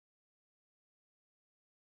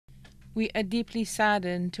We are deeply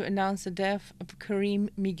saddened to announce the death of Karim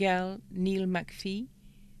Megel Neil phee,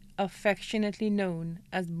 affectionately known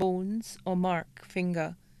as Bones or Mark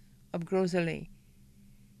Finger of Grosley,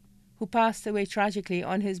 who passed away tragically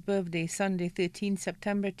on his birthday, Sunday, 13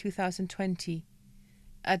 September 2020,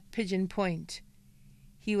 at Pigeon Point.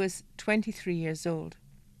 He was 23 years old.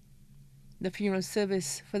 The funeral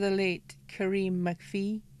service for the late Karim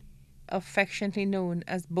Phee, affectionately known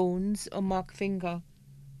as Bones or Mark Finger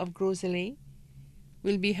of Grosley,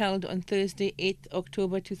 will be held on Thursday, 8th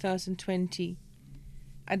October 2020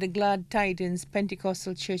 at the Glad Tidings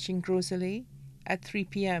Pentecostal Church in Grosley at 3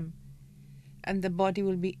 p.m. and the body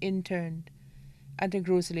will be interned at the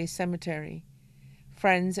Grosley Cemetery.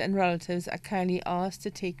 Friends and relatives are kindly asked to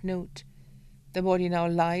take note. The body now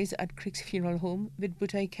lies at Crick's Funeral Home with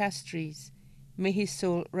Butai Castries. May his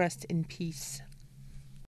soul rest in peace.